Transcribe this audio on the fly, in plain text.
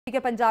Speaker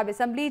Punjab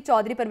assembly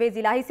Chaudhary Parvez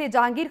इलाही से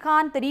जहांगीर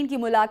तरीन की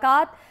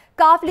मुलाकात।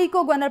 काफ लीग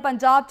को गवर्नर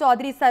पंजाब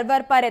चौधरी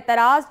सरवर पर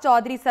एतराज,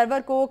 चौधरी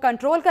सरवर को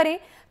कंट्रोल करें।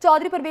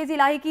 चौधरी परवेज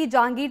इलाही की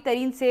जहांगीर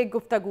तरीन से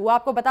गुफ्तगू।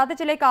 आपको बताते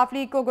चले काफ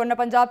लीग को गवर्नर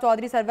पंजाब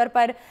चौधरी सरवर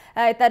पर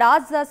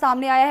एतराज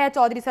सामने आया है।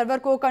 चौधरी सरवर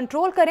को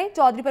कंट्रोल करें।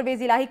 चौधरी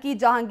परवेज इलाही की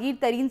जहांगीर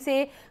तरीन से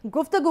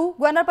गुफ्तगू।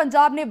 गवर्नर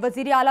पंजाब ने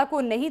वजीर आला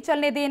को नहीं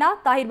चलने देना,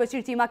 ताहिर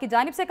बशीर चीमा की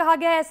जानिब से कहा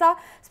गया है ऐसा।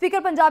 स्पीकर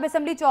पंजाब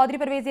असम्बली चौधरी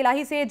परवेज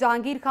इलाही से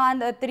जहांगीर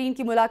तरीन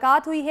की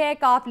मुलाकात हुई है।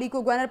 काफ लीग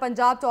को गवर्नर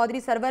पंजाब चौधरी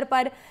सरवर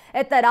पर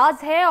एतराज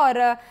है और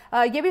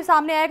यह भी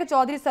सामने आया कि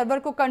चौधरी सरवर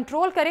को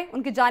कंट्रोल करें,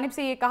 उनकी जानिब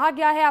से ये कहा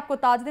गया है। आपको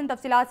ताज़ा दिन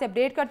तफसीलात से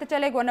अपडेट करते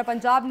चले। गवर्नर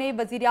पंजाब ने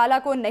वजीर आला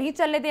को नहीं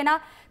चलने देना,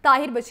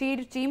 ताहिर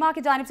बशीर चीमा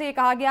की जानिब से ये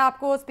कहा गया।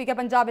 आपको स्पीकर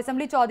पंजाब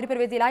असम्बली चौधरी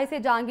परवेज इलाही से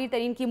जहांगीर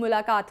तरीन की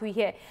मुलाकात हुई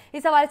है।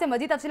 इस हवाले से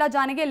मजीद तफसीलात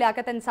जानेंगे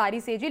लियाकत अंसारी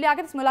से। जी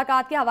लियाकत, इस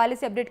मुलाकात के हवाले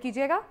से अपडेट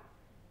कीजिएगा।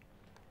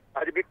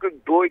 आज भी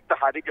दो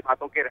इत्तेहादी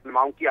जमातों के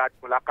रहनुमाओं की आज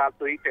मुलाकात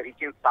हुई।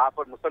 तहरीक इंसाफ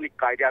और मुस्लिम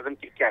कायदे-ए-आज़म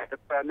की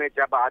क़यादत में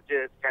जब आज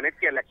सेनेट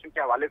के इलेक्शन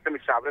के हवाले से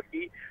मुशावरत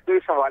की तो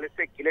इस हवाले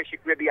से गिले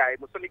शिकवे भी आए।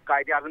 मुस्लिम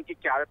कायदे-ए-आज़म की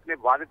क़यादत ने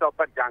वाज़ेह तौर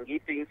पर जहांगीर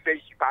तरीन से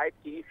शिकायत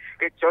की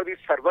कि चौधरी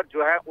सरवर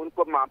जो है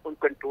उनको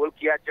कंट्रोल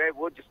किया जाए।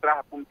 वो जिस तरह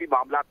हुकूमती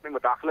मामलात में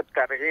मुदाखलत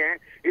कर रहे हैं,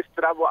 इस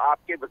तरह वो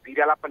आपके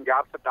वज़ीर आला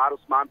पंजाब सरदार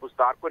उस्मान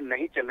बुज़दार को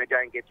नहीं चलने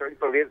जाएंगे। चौधरी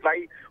परवेज़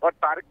इलाही और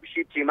तारिक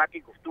बशीर चीमा की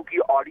गुफ्तगू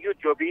की ऑडियो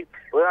जो भी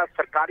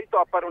सरकारी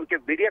तौर पर उनके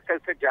मीडिया सेल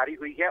से जारी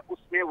हुई है,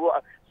 उसमें वो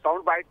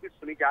साउंड बाइट भी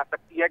सुनी जा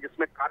सकती है,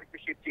 जिसमें तारिक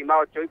बशीर चीमा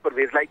और चौधरी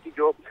परवेज इलाही की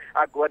जो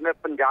गवर्नर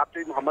पंजाब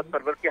चौधरी मोहम्मद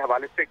सरवर के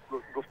हवाले से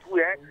गुफ्तगू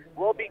है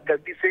वो भी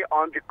गलती से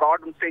ऑन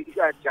रिकॉर्ड उनसे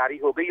जारी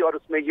हो गई और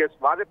उसमें ये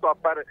वाज़ेह तौर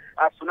पर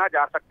सुना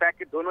जा सकता है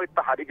कि दोनों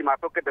इत्तेहादी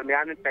जमातों के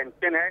दरमियान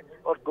टेंशन है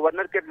और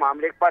गवर्नर के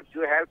मामले पर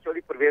जो है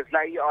चौधरी परवेज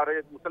इलाही और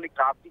मुस्लिम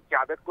काफ की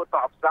क़यादत को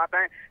तहफ़्फ़ुज़ात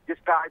हैं,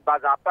 जिसका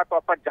बाज़ाब्ता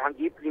तौर पर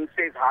जहांगीर तरीन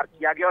से इजहार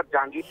किया गया और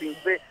जहांगीर तरीन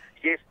से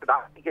ये इस्तदा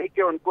की गई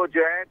कि उनको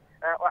जो है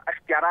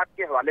अख्तियारात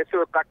के हवाले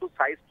से कट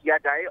साइज किया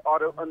जाए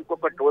और उनको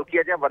कंट्रोल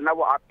किया जाए, वरना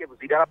वो आपके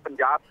वज़ीर आला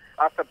पंजाब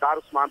सरदार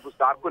उस्मान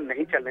बुज़दार को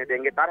नहीं चलने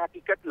देंगे। दर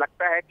हकीकत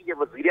लगता है कि ये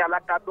वज़ीर आला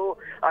का तो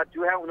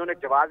जो है उन्होंने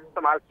जवाब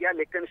इस्तेमाल किया,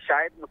 लेकिन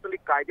शायद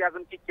मुस्लिम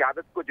कायदे-ए-आज़म की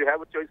क़यादत को जो है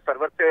वो चौधरी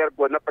सरवर से और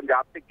गवर्नर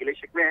पंजाब से गिले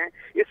शिकवे हैं,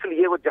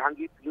 इसलिए वो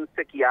जहांगीर तरीन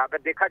से किया।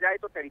 अगर देखा जाए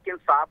तो तहरीक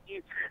इंसाफ की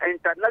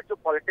इंटरनल जो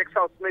पॉलिटिक्स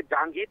है उसमें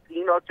जहांगीर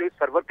तरीन और चौधरी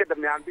सरवर के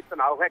दरमियान भी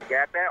तनाव है,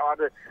 गैप है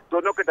और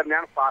दोनों के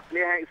दरमियान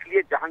फासले हैं।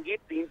 इसलिए जहांगीर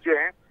तरीन जो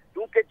है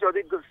क्योंकि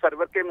चौधरी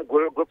सरवर के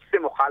ग्रुप से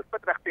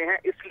मुखालफत रखते हैं,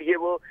 इसलिए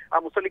वो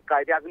मुस्लिम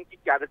कायदे-ए-आज़म की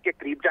क़यादत के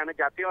करीब जाना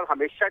चाहते हैं और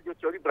हमेशा जो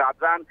चौधरी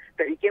बरादरान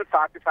तहरीक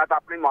इंसाफ के साथ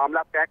अपने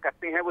मामला तय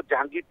करते हैं वो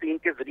जहांगीर तरीन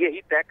के जरिए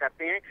ही तय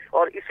करते हैं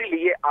और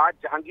इसीलिए आज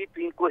जहांगीर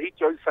तरीन को ही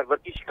चौधरी सरवर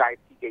की शिकायत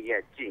की गई है।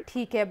 जी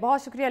ठीक है,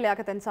 बहुत शुक्रिया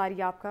लियाकत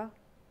अंसारी आपका।